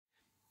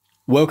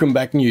Welcome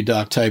back, new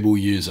darktable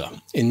user.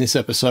 In this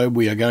episode,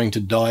 we are going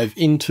to dive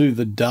into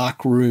the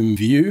darkroom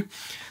view.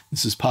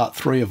 This is part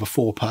 3 of a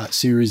 4-part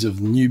series of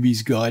the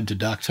Newbie's Guide to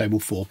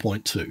Darktable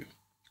 4.2.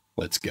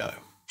 Let's go.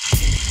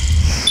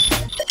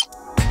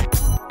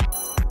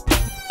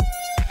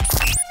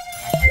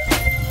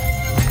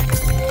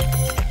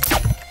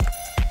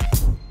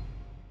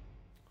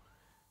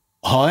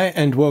 Hi,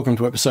 and welcome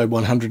to episode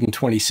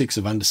 126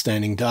 of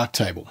Understanding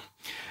Darktable.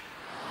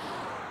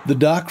 The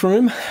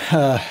darkroom,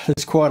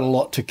 there's quite a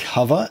lot to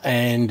cover,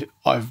 and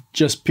I've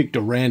just picked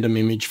a random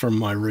image from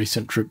my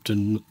recent trip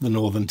to the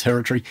Northern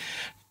Territory.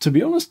 To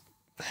be honest,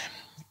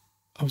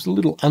 I was a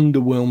little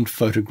underwhelmed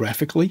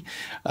photographically.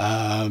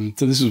 So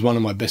this is one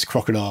of my best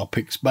crocodile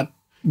pics, but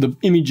the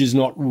image is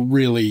not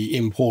really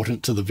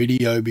important to the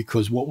video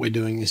because what we're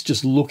doing is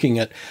just looking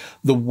at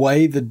the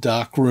way the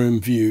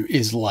darkroom view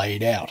is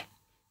laid out.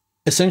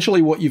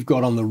 Essentially what you've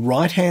got on the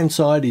right-hand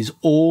side is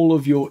all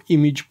of your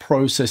image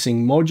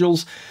processing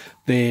modules.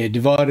 They're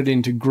divided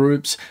into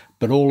groups,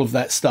 but all of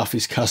that stuff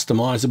is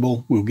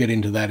customizable. We'll get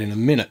into that in a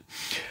minute.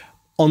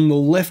 On the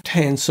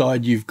left-hand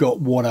side, you've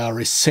got what are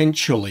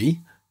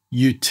essentially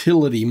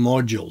utility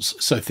modules.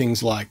 So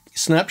things like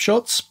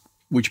snapshots,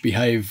 which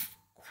behave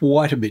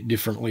quite a bit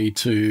differently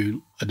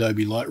to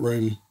Adobe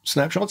Lightroom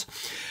snapshots.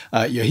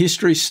 Your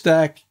history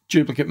stack,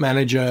 duplicate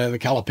manager, the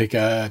color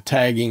picker,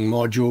 tagging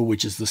module,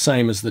 which is the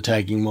same as the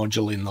tagging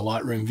module in the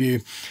Lightroom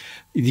view,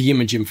 the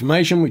image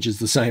information, which is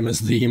the same as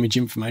the image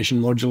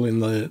information module in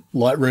the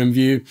Lightroom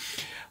view,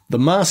 the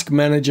mask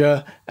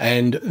manager,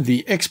 and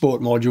the export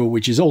module,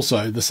 which is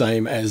also the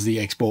same as the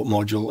export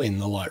module in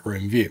the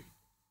Lightroom view.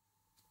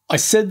 I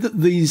said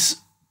that these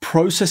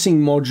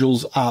processing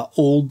modules are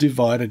all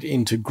divided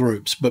into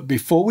groups, but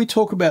before we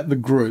talk about the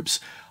groups,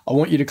 I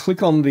want you to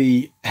click on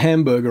the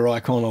hamburger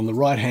icon on the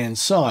right-hand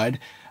side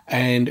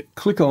and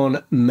click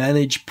on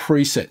Manage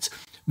Presets.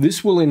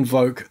 This will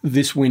invoke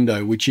this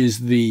window, which is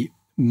the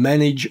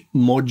Manage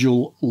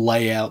Module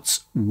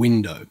Layouts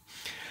window.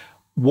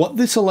 What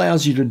this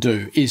allows you to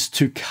do is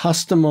to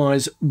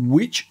customize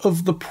which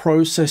of the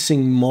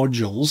processing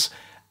modules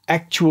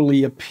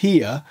actually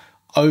appear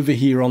over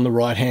here on the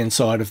right-hand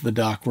side of the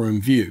darkroom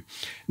view.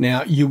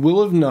 Now, you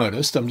will have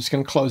noticed, I'm just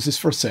going to close this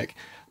for a sec,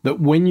 that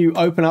when you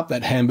open up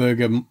that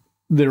hamburger,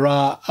 there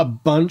are a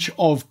bunch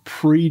of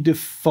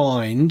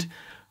predefined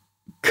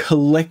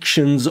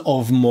collections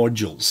of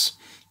modules.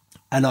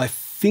 And I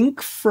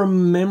think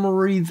from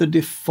memory, the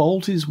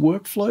default is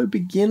Workflow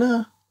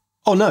Beginner.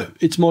 Oh no,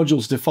 it's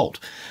Modules Default.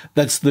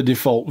 That's the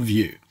default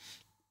view.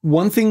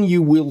 One thing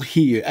you will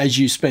hear as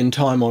you spend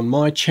time on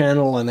my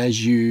channel and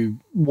as you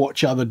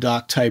watch other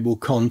Darktable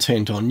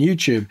content on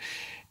YouTube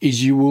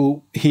is you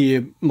will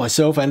hear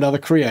myself and other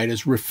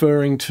creators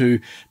referring to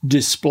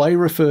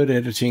display-referred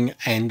editing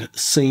and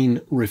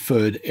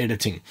scene-referred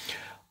editing.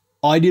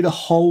 I did a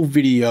whole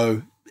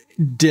video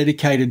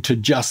dedicated to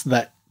just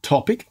that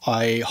topic.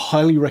 I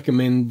highly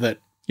recommend that,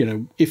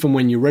 if and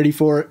when you're ready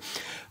for it,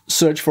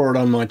 search for it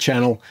on my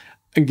channel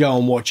and go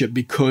and watch it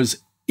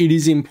because it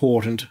is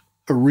important.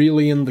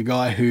 Aurelian, the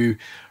guy who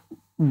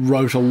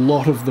wrote a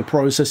lot of the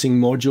processing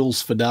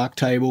modules for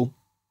Darktable,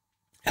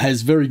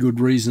 has very good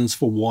reasons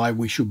for why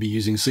we should be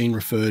using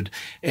scene-referred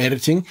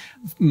editing.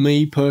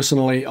 Me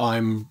personally,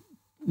 I'm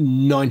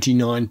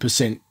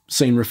 99%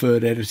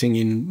 scene-referred editing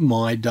in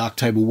my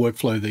Darktable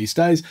workflow these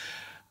days.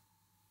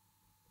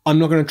 I'm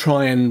not going to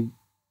try and,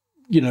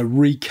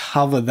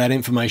 recover that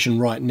information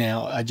right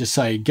now. I just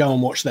say go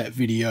and watch that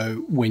video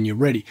when you're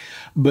ready.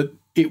 But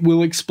it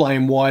will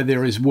explain why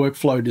there is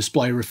workflow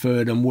display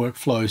referred and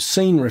workflow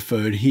scene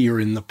referred here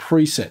in the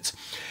presets.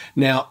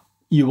 Now,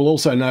 you will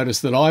also notice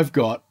that I've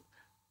got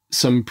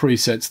some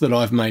presets that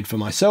I've made for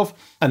myself,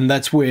 and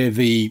that's where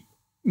the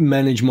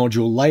Manage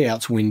Module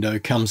Layouts window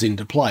comes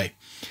into play.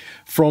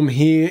 From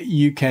here,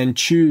 you can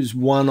choose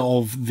one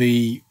of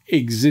the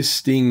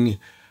existing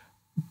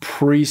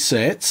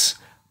presets,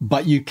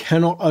 but you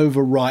cannot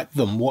overwrite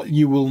them. What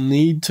you will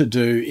need to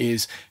do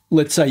is,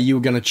 let's say you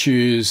were going to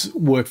choose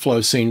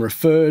Workflow Scene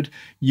Referred,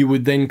 you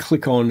would then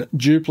click on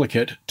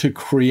Duplicate to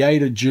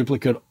create a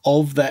duplicate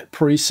of that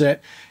preset.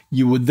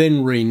 You would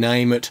then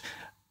rename it,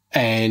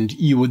 and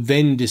you would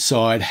then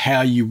decide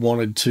how you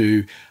wanted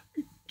to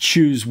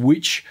choose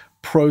which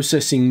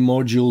processing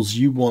modules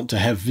you want to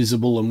have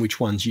visible and which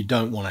ones you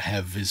don't want to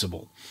have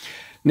visible.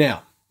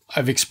 Now,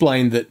 I've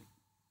explained that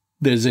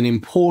there's an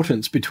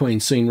importance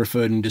between scene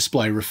referred and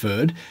display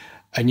referred,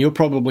 and you're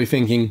probably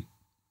thinking,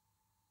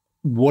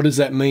 what does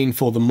that mean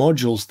for the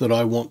modules that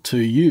I want to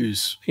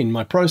use in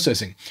my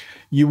processing?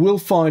 You will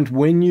find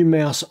when you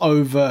mouse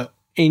over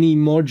any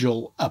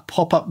module, a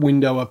pop-up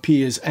window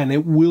appears and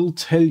it will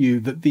tell you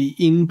that the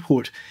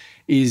input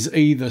is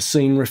either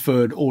scene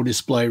referred or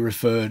display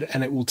referred,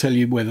 and it will tell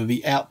you whether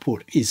the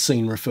output is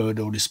scene referred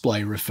or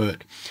display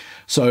referred.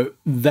 So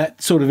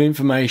that sort of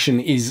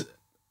information is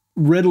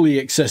readily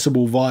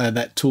accessible via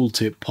that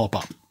tooltip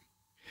pop-up.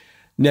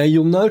 Now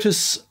you'll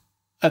notice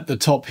at the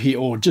top here,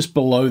 or just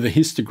below the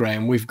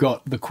histogram, we've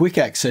got the quick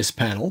access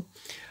panel,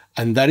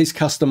 and that is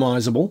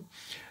customizable.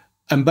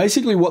 And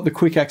basically what the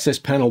quick access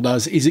panel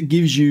does is it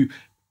gives you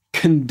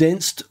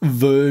condensed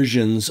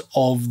versions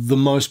of the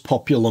most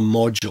popular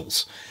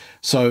modules.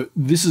 So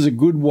this is a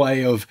good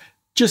way of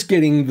just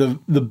getting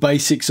the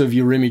basics of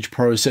your image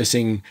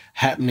processing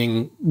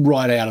happening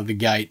right out of the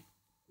gate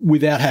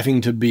without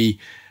having to be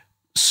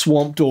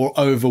swamped or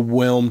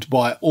overwhelmed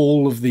by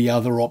all of the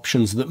other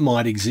options that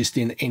might exist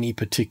in any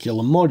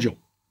particular module.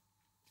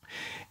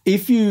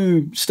 If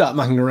you start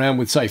mucking around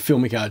with, say,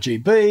 Filmic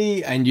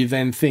RGB, and you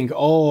then think,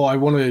 oh, I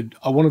want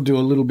to do a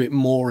little bit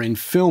more in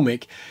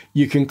Filmic,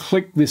 you can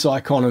click this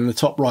icon in the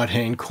top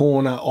right-hand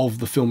corner of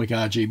the Filmic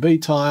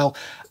RGB tile,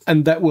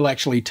 and that will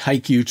actually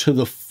take you to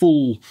the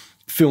full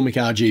Filmic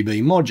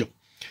RGB module.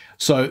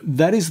 So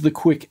that is the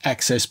quick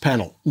access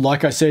panel.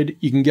 Like I said,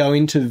 you can go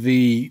into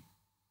the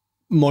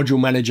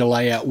module manager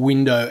layout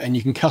window and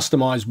you can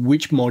customize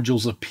which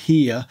modules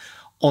appear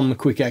on the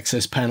quick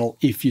access panel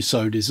if you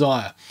so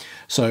desire.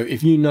 So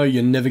if you know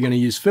you're never going to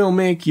use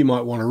Filmic, you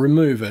might want to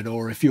remove it.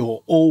 Or if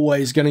you're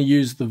always going to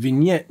use the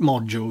vignette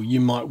module, you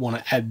might want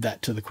to add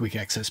that to the quick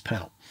access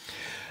panel.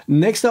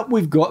 Next up,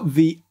 we've got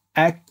the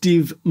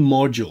active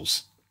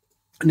modules.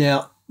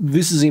 Now,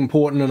 this is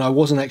important, and I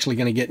wasn't actually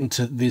going to get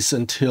into this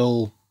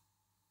until...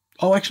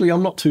 Oh, actually,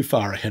 I'm not too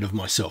far ahead of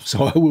myself,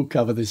 so I will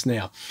cover this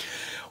now.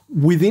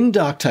 Within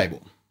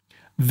Darktable,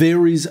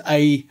 there is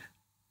a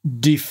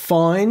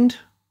defined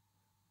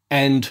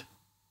and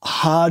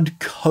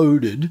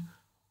hard-coded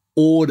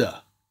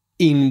order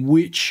in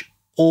which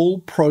all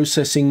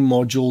processing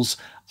modules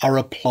are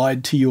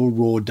applied to your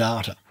raw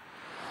data.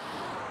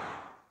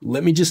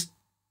 Let me just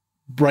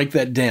break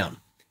that down.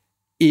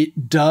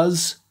 It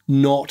does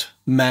not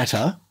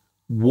matter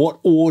what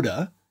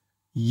order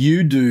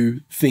you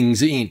do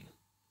things in.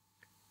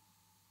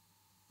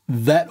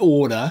 That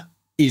order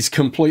is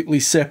completely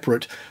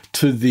separate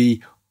to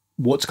the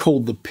what's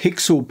called the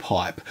pixel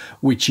pipe,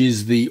 which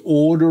is the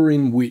order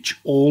in which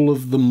all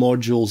of the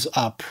modules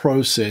are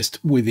processed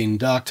within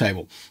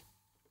Darktable.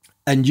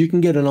 And you can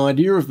get an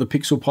idea of the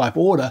pixel pipe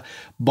order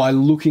by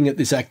looking at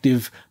this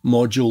active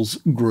modules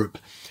group.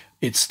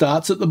 It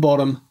starts at the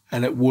bottom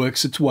and it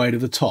works its way to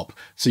the top.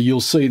 So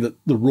you'll see that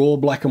the raw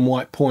black and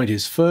white point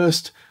is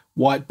first,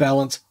 white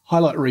balance,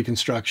 highlight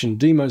reconstruction,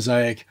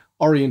 demosaic,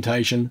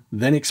 orientation,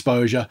 then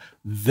exposure,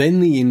 then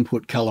the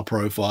input color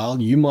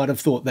profile. You might have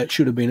thought that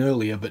should have been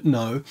earlier, but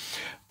no.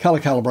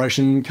 Color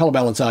calibration, color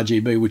balance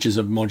RGB, which is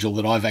a module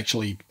that I've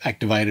actually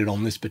activated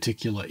on this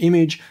particular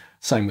image.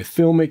 Same with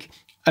Filmic.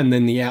 And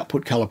then the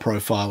output color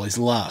profile is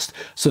last.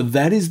 So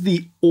that is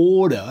the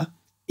order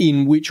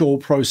in which all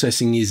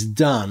processing is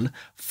done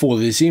for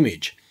this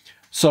image.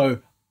 So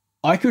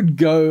I could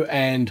go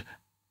and,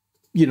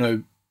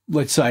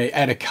 let's say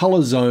add a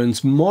color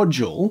zones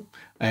module,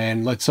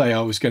 and let's say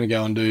I was going to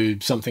go and do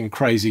something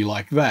crazy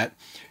like that.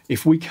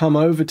 If we come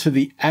over to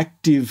the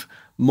active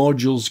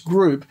modules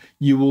group,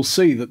 you will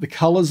see that the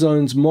color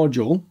zones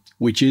module,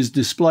 which is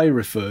display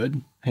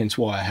referred, hence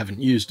why I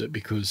haven't used it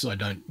because I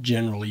don't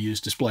generally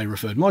use display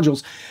referred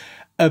modules,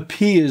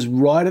 appears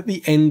right at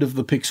the end of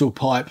the pixel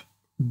pipe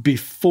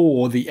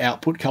before the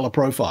output color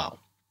profile.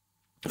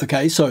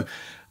 Okay, so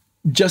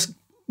just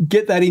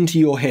get that into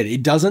your head.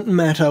 It doesn't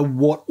matter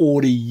what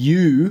order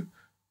you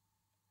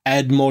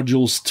add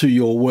modules to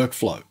your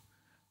workflow.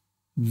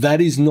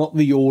 That is not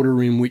the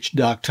order in which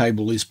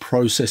Darktable is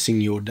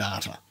processing your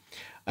data.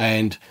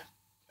 And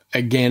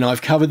again,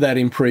 I've covered that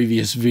in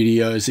previous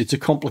videos. It's a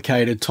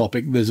complicated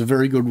topic. There's a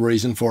very good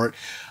reason for it.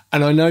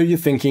 And I know you're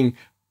thinking,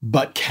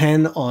 but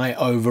can I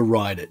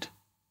override it?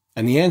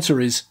 And the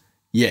answer is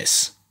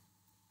yes.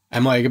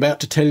 Am I about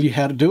to tell you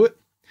how to do it?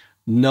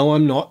 No,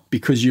 I'm not,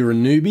 because you're a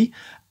newbie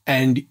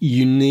and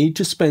you need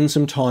to spend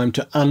some time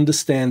to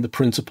understand the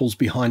principles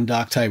behind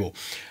Darktable.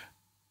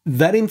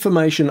 That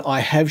information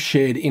I have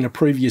shared in a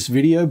previous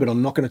video, but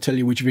I'm not going to tell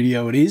you which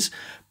video it is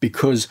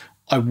because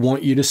I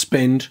want you to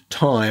spend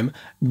time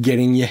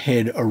getting your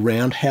head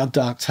around how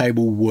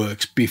Darktable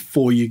works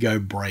before you go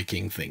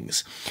breaking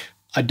things.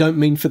 I don't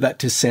mean for that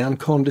to sound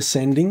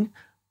condescending.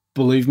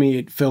 Believe me,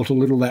 it felt a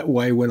little that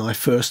way when I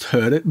first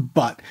heard it,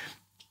 but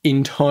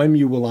in time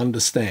you will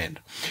understand.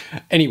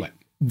 Anyway,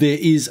 there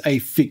is a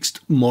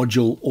fixed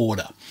module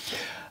order.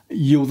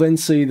 You'll then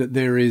see that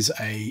there is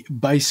a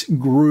base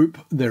group,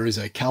 there is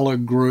a color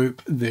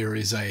group, there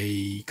is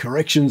a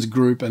corrections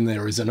group, and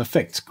there is an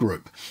effects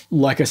group.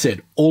 Like I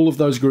said, all of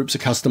those groups are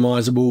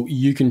customizable.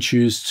 You can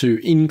choose to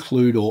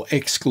include or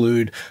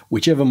exclude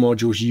whichever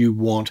modules you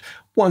want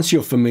once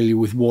you're familiar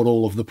with what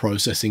all of the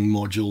processing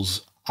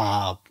modules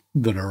are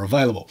that are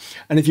available.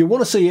 And if you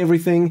want to see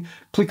everything,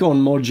 click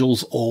on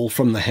Modules All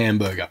from the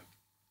hamburger,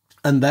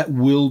 and that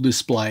will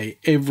display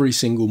every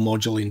single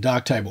module in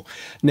Darktable.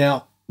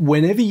 Now,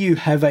 whenever you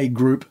have a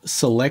group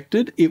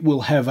selected, it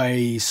will have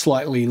a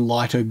slightly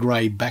lighter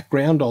grey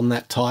background on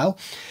that tile.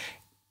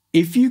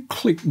 If you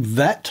click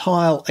that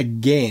tile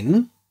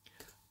again,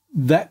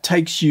 that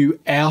takes you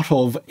out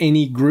of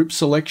any group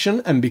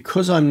selection. And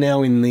because I'm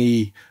now in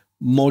the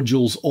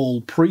Modules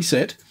All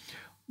preset,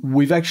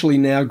 we've actually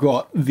now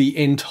got the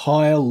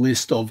entire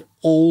list of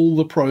all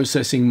the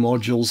processing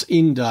modules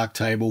in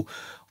Darktable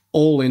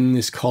all in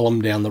this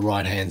column down the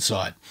right-hand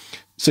side.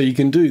 So you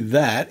can do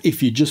that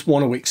if you just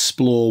want to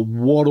explore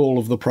what all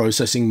of the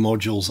processing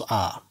modules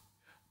are.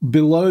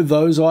 Below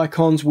those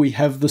icons, we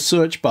have the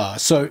search bar.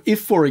 So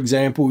if, for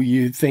example,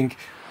 you think,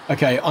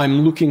 okay,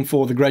 I'm looking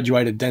for the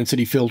graduated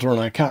density filter and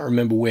I can't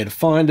remember where to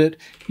find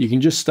it, you can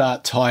just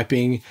start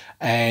typing,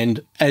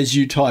 and as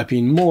you type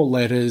in more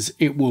letters,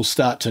 it will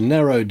start to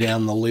narrow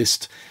down the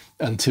list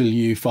until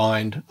you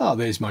find, oh,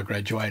 there's my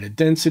graduated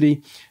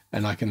density,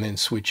 and I can then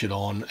switch it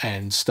on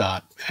and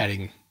start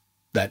adding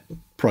that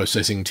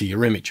processing to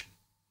your image.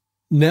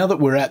 Now that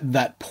we're at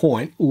that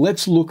point,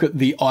 let's look at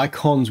the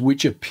icons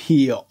which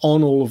appear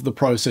on all of the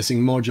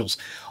processing modules.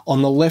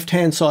 On the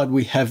left-hand side,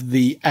 we have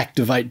the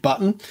activate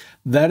button.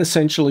 That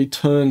essentially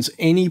turns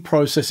any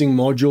processing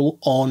module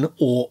on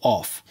or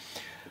off.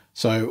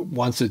 So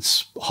once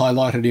it's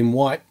highlighted in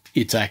white,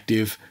 it's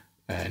active,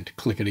 and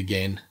click it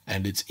again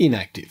and it's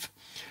inactive.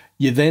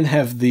 You then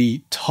have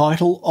the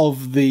title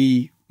of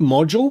the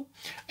module,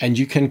 and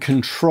you can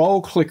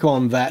control click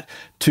on that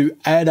to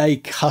add a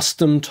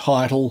custom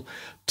title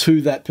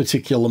to that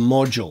particular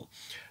module.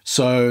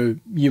 So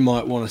you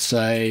might want to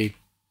say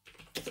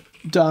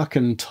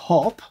darken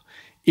top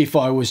if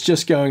I was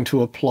just going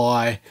to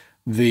apply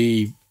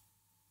the,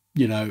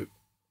 the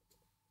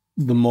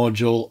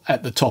module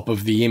at the top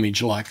of the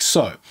image like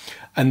so.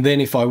 And then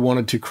if I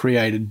wanted to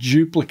create a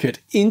duplicate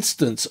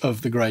instance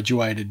of the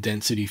graduated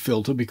density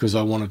filter because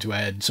I wanted to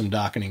add some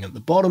darkening at the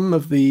bottom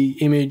of the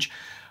image,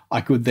 I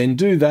could then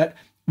do that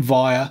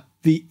via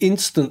the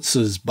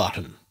instances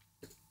button.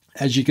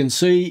 As you can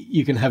see,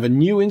 you can have a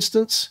new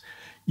instance,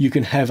 you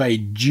can have a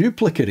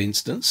duplicate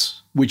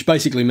instance, which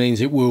basically means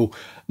it will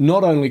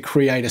not only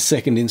create a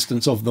second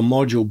instance of the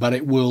module, but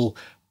it will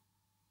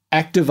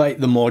activate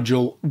the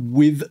module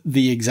with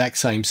the exact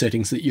same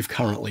settings that you've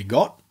currently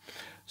got.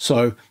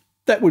 So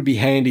that would be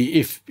handy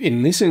if,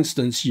 in this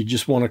instance, you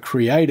just want to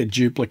create a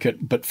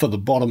duplicate, but for the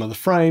bottom of the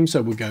frame.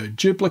 So we'll go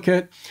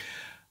duplicate.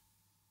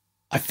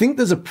 I think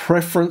there's a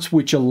preference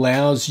which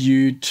allows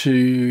you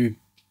to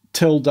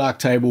tell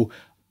Darktable,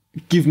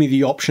 give me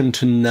the option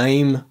to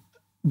name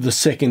the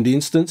second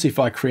instance if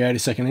I create a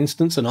second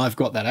instance, and I've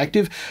got that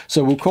active.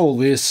 So we'll call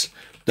this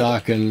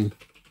darken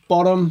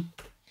bottom.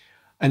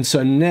 And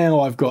so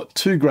now I've got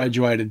two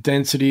graduated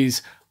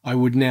densities. I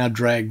would now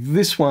drag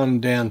this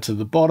one down to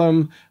the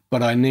bottom,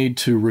 but I need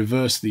to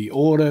reverse the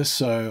order.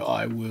 So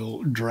I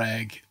will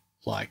drag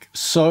like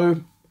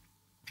so.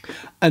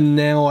 And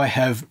now I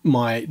have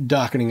my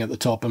darkening at the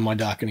top and my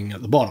darkening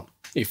at the bottom,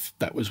 if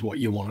that was what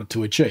you wanted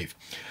to achieve.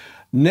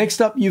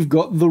 Next up, you've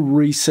got the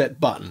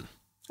reset button.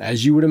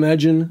 As you would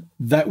imagine,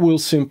 that will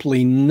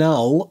simply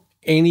null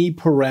any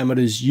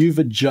parameters you've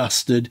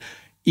adjusted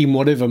in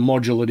whatever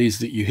module it is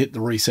that you hit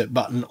the reset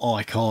button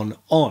icon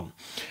on.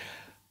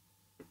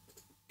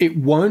 It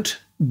won't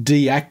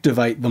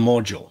deactivate the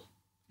module.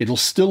 It'll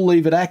still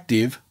leave it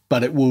active,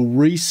 but it will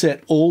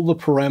reset all the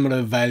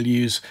parameter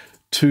values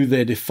to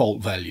their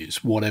default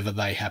values, whatever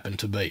they happen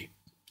to be.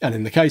 And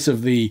in the case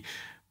of the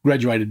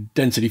graduated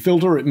density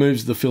filter, it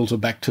moves the filter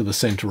back to the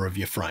center of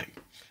your frame.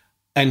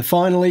 And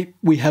finally,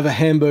 we have a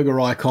hamburger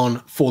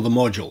icon for the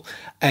module.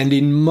 And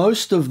in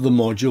most of the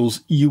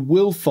modules, you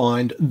will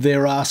find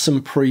there are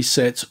some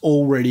presets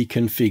already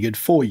configured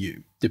for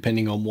you,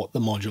 depending on what the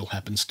module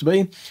happens to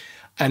be.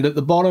 And at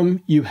the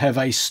bottom, you have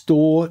a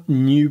store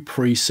new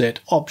preset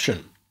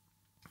option.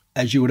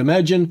 As you would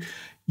imagine,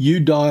 you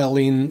dial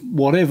in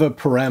whatever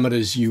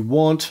parameters you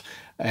want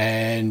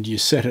and you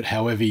set it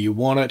however you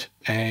want it,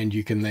 and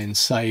you can then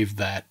save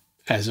that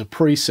as a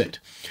preset.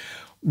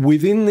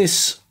 Within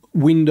this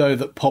window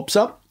that pops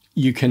up,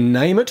 you can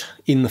name it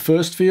in the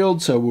first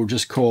field. So we'll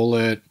just call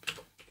it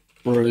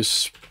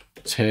Bruce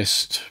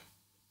Test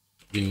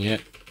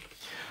Vignette.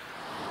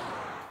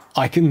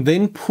 I can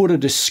then put a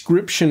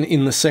description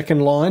in the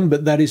second line,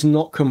 but that is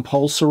not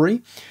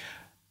compulsory.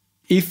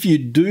 If you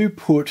do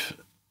put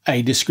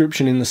a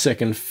description in the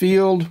second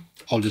field,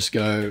 I'll just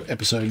go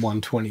episode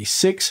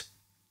 126.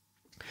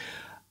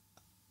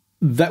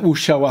 That will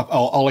show up.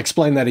 I'll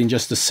explain that in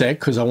just a sec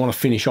because I want to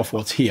finish off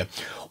what's here.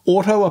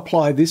 Auto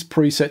apply this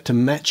preset to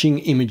matching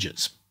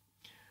images.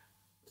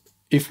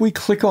 If we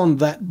click on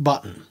that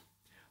button,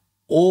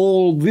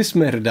 all this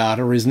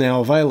metadata is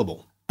now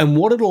available. And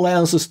what it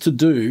allows us to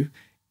do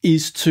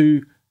is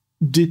to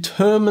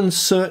determine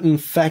certain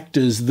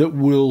factors that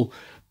will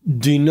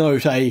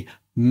denote a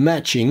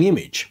matching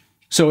image.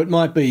 So it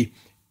might be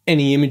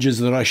any images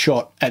that I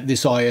shot at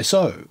this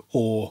ISO,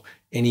 or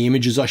any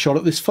images I shot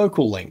at this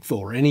focal length,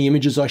 or any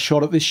images I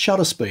shot at this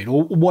shutter speed,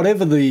 or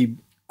whatever the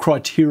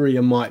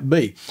criteria might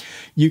be.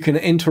 You can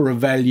enter a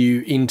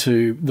value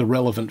into the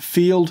relevant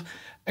field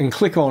and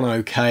click on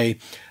OK,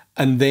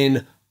 and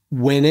then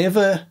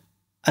whenever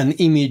an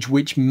image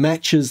which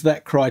matches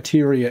that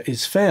criteria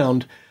is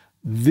found,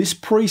 this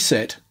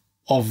preset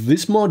of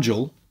this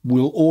module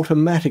will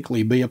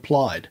automatically be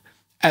applied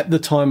at the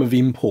time of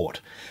import.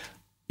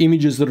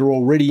 Images that are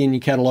already in your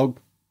catalogue,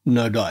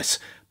 no dice.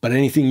 But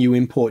anything you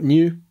import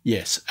new,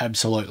 yes,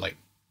 absolutely.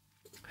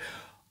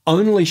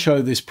 Only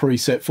show this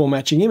preset for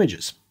matching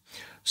images.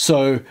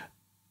 So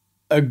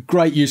a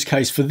great use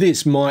case for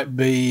this might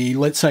be,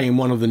 let's say in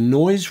one of the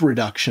noise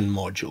reduction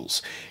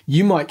modules,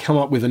 you might come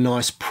up with a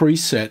nice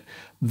preset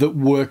that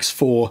works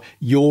for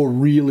your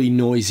really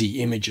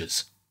noisy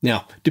images.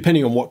 Now,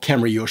 depending on what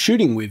camera you're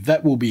shooting with,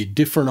 that will be a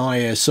different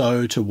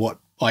ISO to what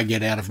I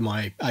get out of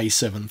my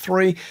A7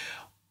 III,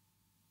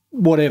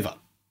 whatever,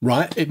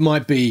 right? It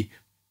might be,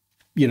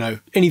 you know,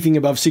 anything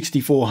above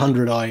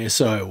 6400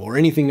 ISO or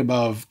anything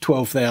above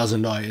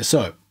 12,000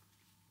 ISO.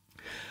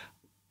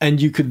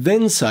 And you could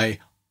then say,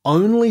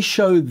 only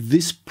show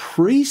this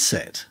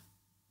preset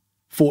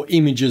for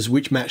images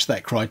which match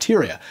that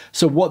criteria.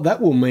 So what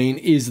that will mean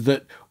is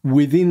that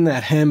within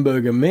that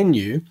hamburger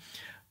menu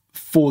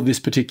for this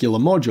particular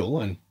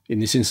module, and in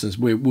this instance,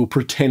 we'll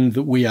pretend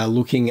that we are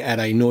looking at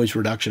a noise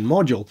reduction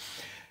module.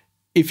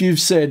 If you've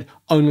said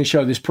only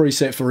show this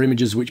preset for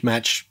images which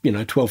match, you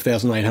know,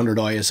 12,800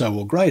 ISO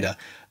or greater,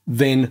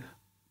 then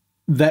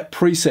that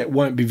preset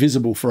won't be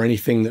visible for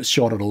anything that's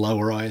shot at a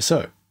lower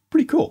ISO.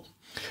 Pretty cool.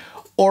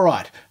 All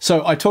right,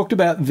 so I talked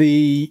about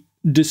the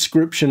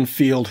description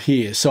field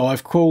here. So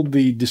I've called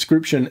the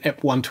description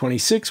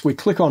EP126. We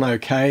click on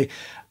OK,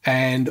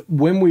 and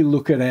when we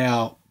look at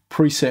our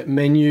preset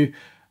menu,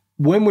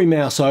 when we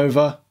mouse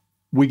over,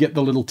 we get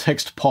the little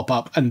text pop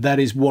up, and that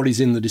is what is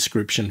in the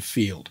description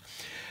field.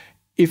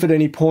 If at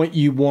any point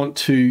you want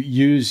to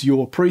use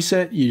your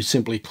preset, you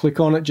simply click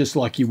on it just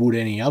like you would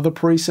any other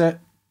preset,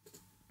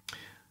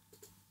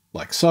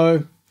 like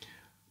so.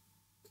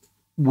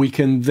 We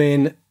can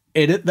then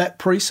edit that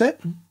preset.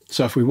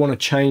 So if we want to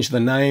change the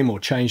name or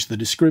change the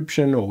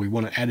description, or we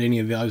want to add any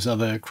of those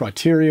other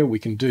criteria, we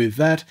can do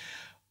that.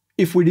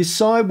 If we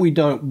decide we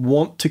don't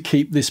want to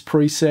keep this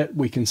preset,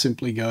 we can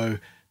simply go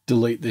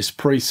delete this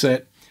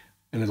preset,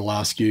 and it'll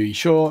ask you, you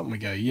sure? And we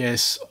go,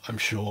 yes, I'm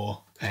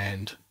sure.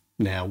 And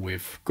now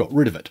we've got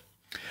rid of it.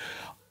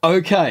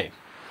 Okay,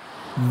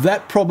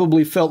 that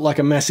probably felt like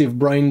a massive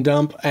brain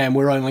dump, and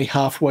we're only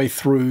halfway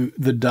through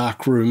the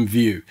darkroom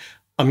view.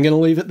 I'm going to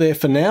leave it there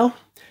for now,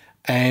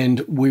 and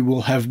we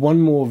will have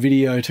one more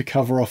video to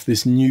cover off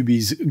this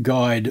Noobies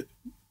guide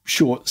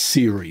short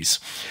series.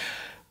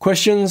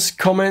 Questions,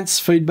 comments,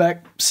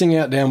 feedback, sing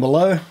out down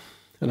below,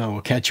 and I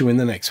will catch you in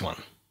the next one.